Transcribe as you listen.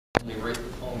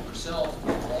himself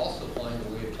will also find a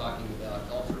way of talking about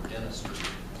health or dentistry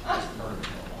as part of the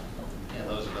poem. And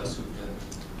those of us who've been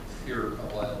here a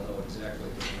while know exactly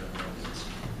what Marielle is.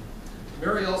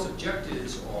 Marielle's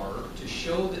objectives are to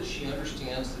show that she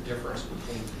understands the difference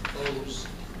between prose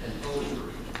and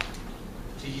poetry,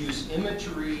 to use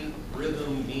imagery,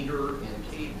 rhythm, meter,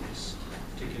 and cadence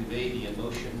to convey the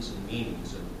emotions and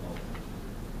meanings of the poem,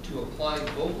 to apply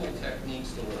vocal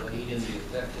techniques that will aid in the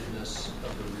effectiveness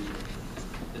of the reading.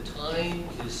 The time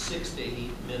is 6 to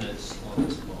 8 minutes on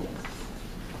this poem.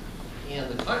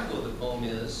 And the title of the poem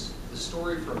is The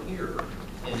Story From Here,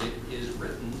 and it is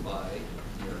written by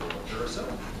Marielle Pariseau.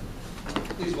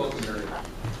 Please welcome Marielle.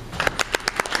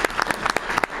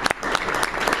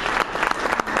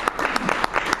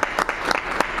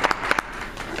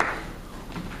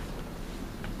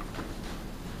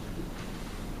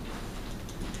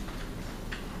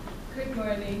 Good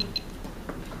morning.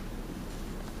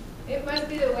 It must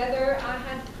be the weather. I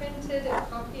had printed a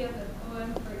copy of the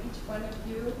poem for each one of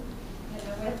you, and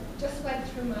I just went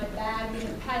through my bag in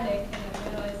a panic, and I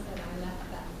realized that I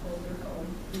left that folder home.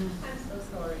 I'm so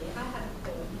sorry. I had a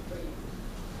poem for you,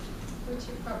 which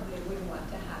you probably wouldn't want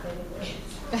to have anyways.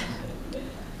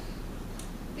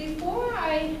 Before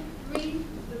I read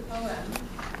the poem,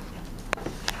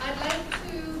 I'd like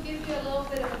to give you a little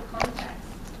bit of a context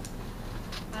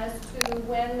as to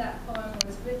when that poem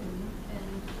was written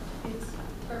and its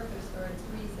purpose or its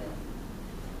reason.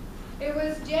 It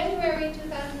was January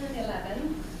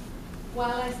 2011,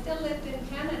 while I still lived in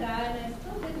Canada, and I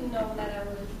still didn't know that I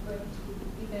was going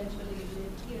to eventually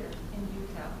live here in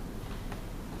Utah.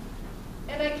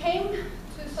 And I came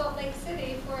to Salt Lake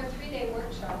City for a 3-day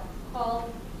workshop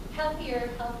called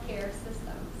Healthier Healthcare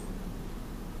Systems.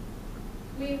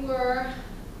 We were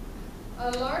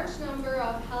a large number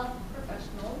of health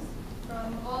professionals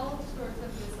from all sorts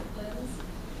of disciplines,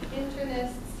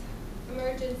 internists,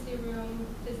 emergency room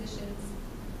physicians,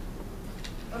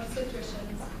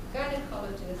 obstetricians,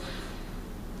 gynecologists,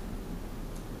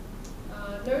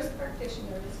 nurse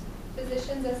practitioners,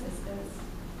 physician's assistants,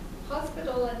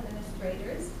 hospital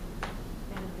administrators,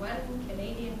 and one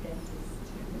Canadian dentist.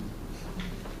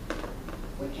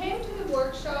 We came to the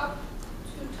workshop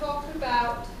to talk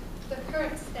about the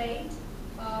current state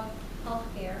of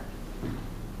healthcare,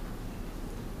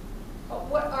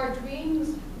 what our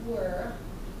dreams were,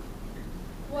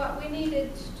 what we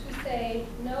needed to say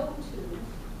no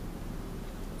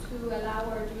to allow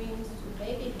our dreams to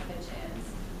maybe have a chance,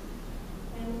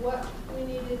 and what we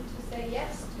needed to say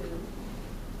yes to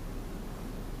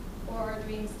for our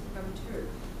dreams to come true.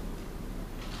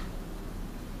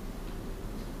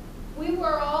 We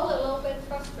were all a little bit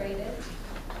frustrated,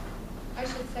 I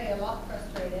should say a lot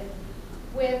frustrated,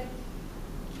 with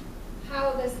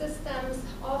how the systems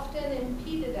often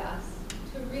impeded us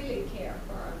to really care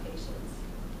for our patients.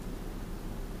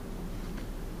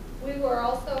 We were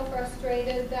also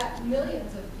frustrated that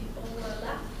millions of people were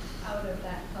left out of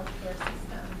that healthcare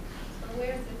system. So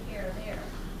where's the care there?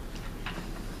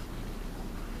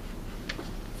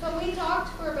 So we talked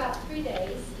for about 3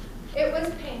 days. It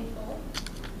was painful.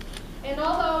 And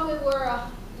although we were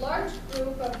a large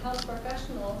group of health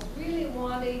professionals really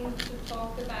wanting to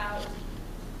talk about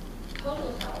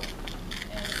total health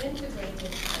and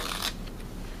integrated health,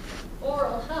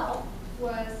 oral health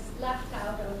was left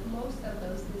out of most of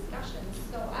those discussions.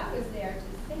 So I was there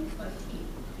to sink my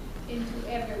teeth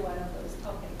into every one of those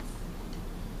topics.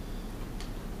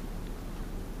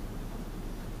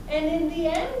 And in the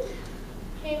end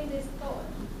came this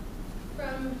poem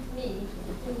from me,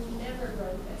 who never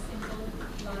wrote a single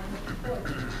line of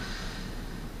poetry.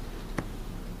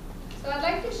 So I'd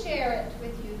like to share it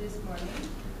with you this morning.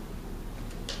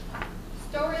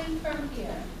 Story from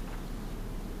Here.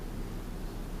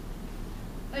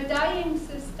 A dying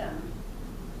system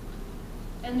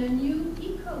and a new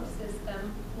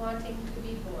ecosystem wanting to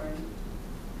be born.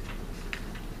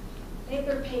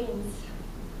 Labor pains,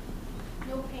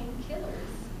 no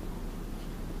painkillers.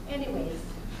 Anyways,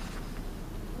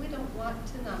 we don't want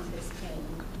to numb this pain.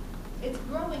 It's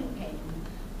growing pain,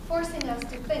 forcing us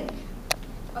to think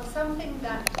of something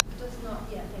that does not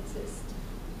yet exist.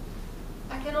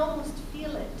 I can almost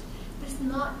feel it, this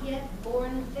not yet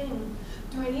born thing.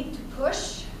 Do I need to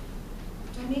push?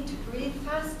 Do I need to breathe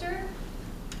faster?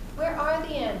 Where are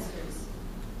the answers?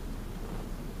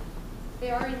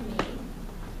 They are in me,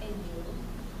 in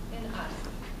you, in us,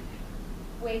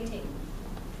 waiting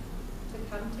to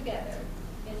come together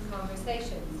in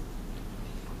conversations,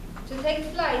 to take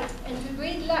flight and to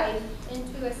breathe life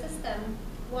into a system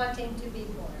wanting to be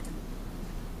born.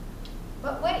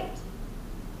 But wait,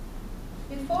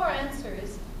 before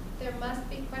answers, there must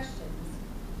be questions.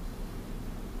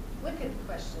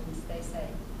 questions, they say.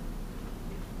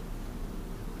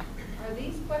 Are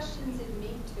these questions in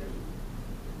me too?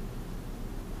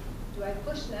 Do I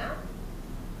push now?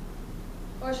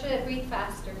 Or should I breathe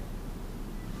faster?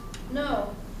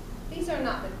 No, these are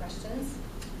not the questions.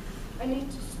 I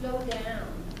need to slow down,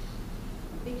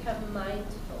 become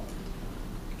mindful,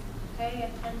 pay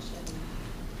attention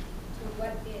to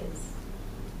what is,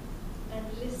 and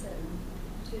listen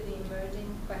to the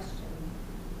emerging question.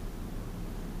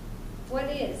 What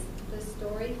is the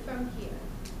story from here?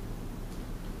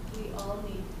 We all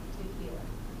need to hear.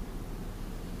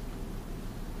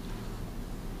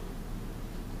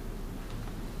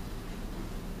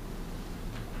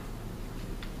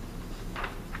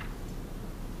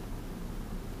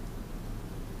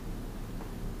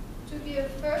 To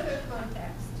give further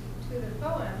context to the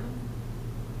poem,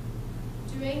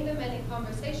 during the many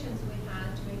conversations we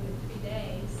had during the 3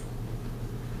 days,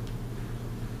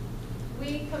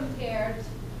 we compared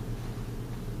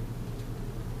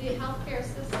the healthcare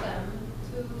system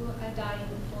to a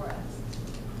dying forest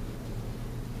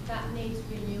that needs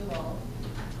renewal.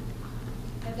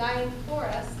 A dying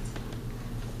forest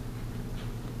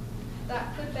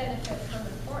that could benefit from a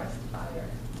forest fire.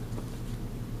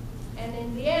 And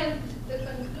in the end, the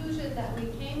conclusion that we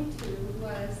came to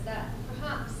was that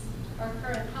perhaps our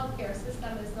current healthcare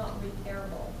system is not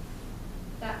repairable,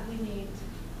 that we need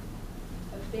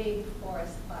a big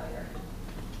forest fire.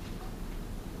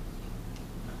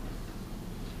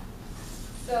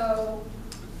 So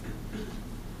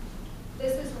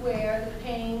this is where the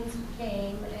pains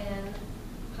came and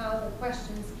how the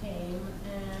questions came,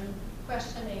 and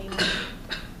questioning,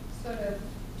 sort of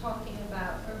talking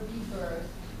about a rebirth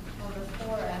of a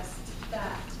forest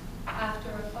that after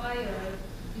a fire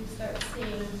you start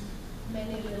seeing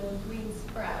many little green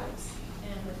sprouts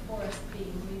and the forest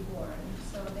being reborn.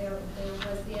 So there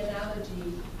was the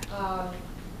analogy of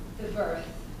the birth,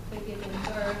 the giving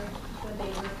birth, the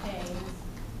labor pains,